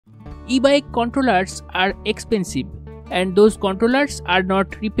E-bike controllers are expensive and those controllers are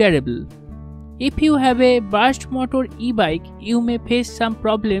not repairable. If you have a burst motor e-bike, you may face some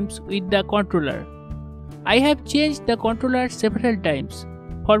problems with the controller. I have changed the controller several times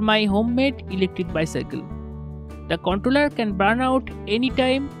for my homemade electric bicycle. The controller can burn out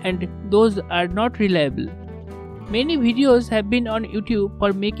anytime and those are not reliable. Many videos have been on YouTube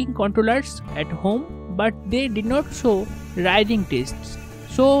for making controllers at home, but they did not show riding tests.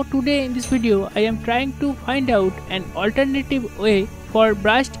 So today in this video I am trying to find out an alternative way for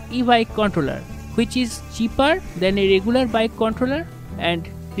brushed e-bike controller which is cheaper than a regular bike controller and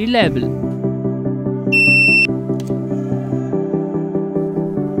reliable.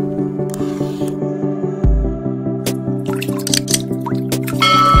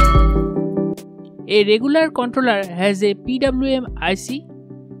 A regular controller has a PWM IC,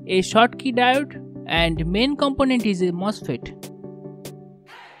 a Schottky diode, and main component is a MOSFET.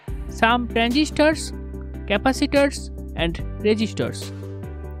 Some transistors, capacitors, and resistors.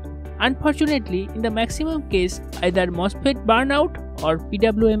 Unfortunately, in the maximum case, either MOSFET burn out or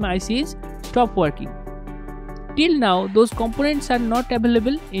PWM ICs stop working. Till now, those components are not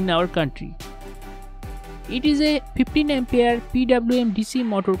available in our country. It is a 15 ampere PWM DC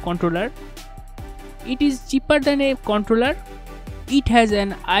motor controller. It is cheaper than a controller. It has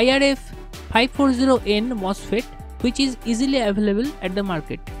an IRF 540N MOSFET which is easily available at the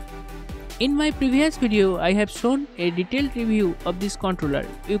market. In my previous video, I have shown a detailed review of this controller.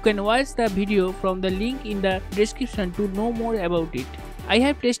 You can watch the video from the link in the description to know more about it. I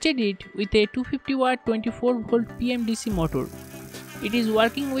have tested it with a 250 watt 24 volt PMDC motor. It is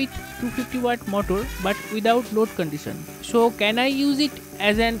working with 250 watt motor but without load condition. So can I use it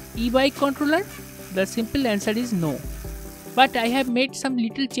as an e-bike controller? The simple answer is no. But I have made some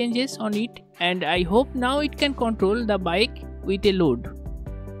little changes on it and I hope now it can control the bike with a load.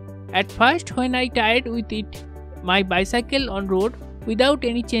 At first, when I tried with it, my bicycle on road without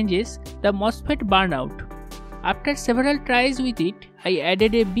any changes, the MOSFET burned out. After several tries with it, I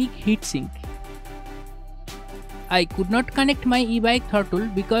added a big heatsink. I could not connect my e-bike throttle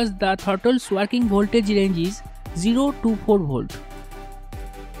because the throttle's working voltage range is 0 to 4 volt.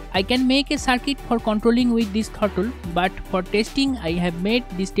 I can make a circuit for controlling with this throttle, but for testing I have made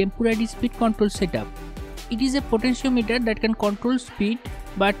this temporary speed control setup. It is a potentiometer that can control speed,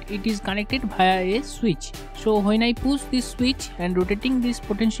 but it is connected via a switch. So when I push this switch and rotating this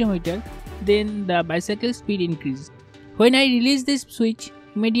potentiometer, then the bicycle speed increases. When I release this switch,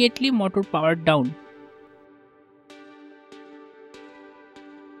 immediately motor powered down.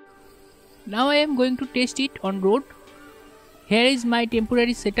 Now I am going to test it on road. Here is my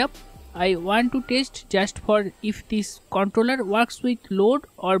temporary setup. I want to test just for if this controller works with load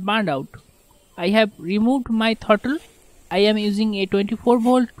or burned out. I have removed my throttle. I am using a 24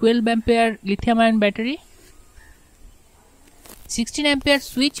 volt 12 ampere lithium ion battery. 16 ampere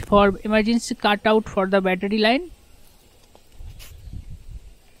switch for emergency cutout for the battery line.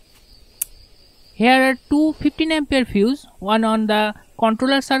 Here are two 15 ampere fuse, one on the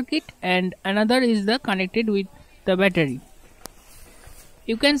controller circuit and another is the connected with the battery.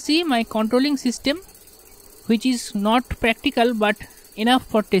 You can see my controlling system, which is not practical but enough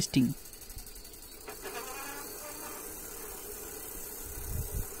for testing.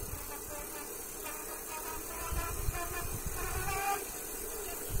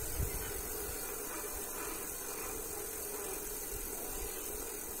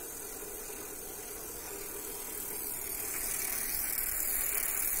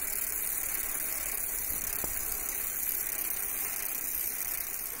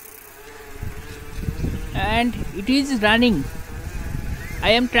 And it is running.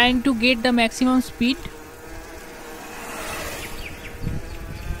 I am trying to get the maximum speed.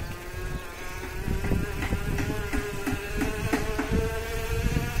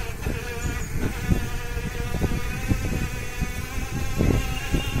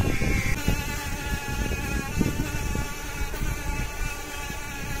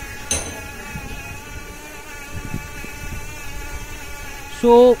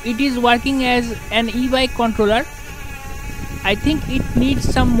 So it is working as an e-bike controller. I think it needs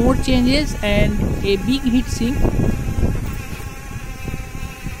some more changes and a big heatsink.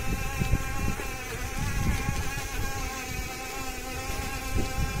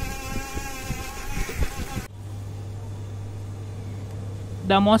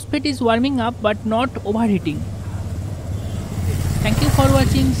 The MOSFET is warming up but not overheating. Thank you for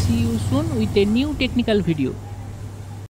watching. See you soon with a new technical video.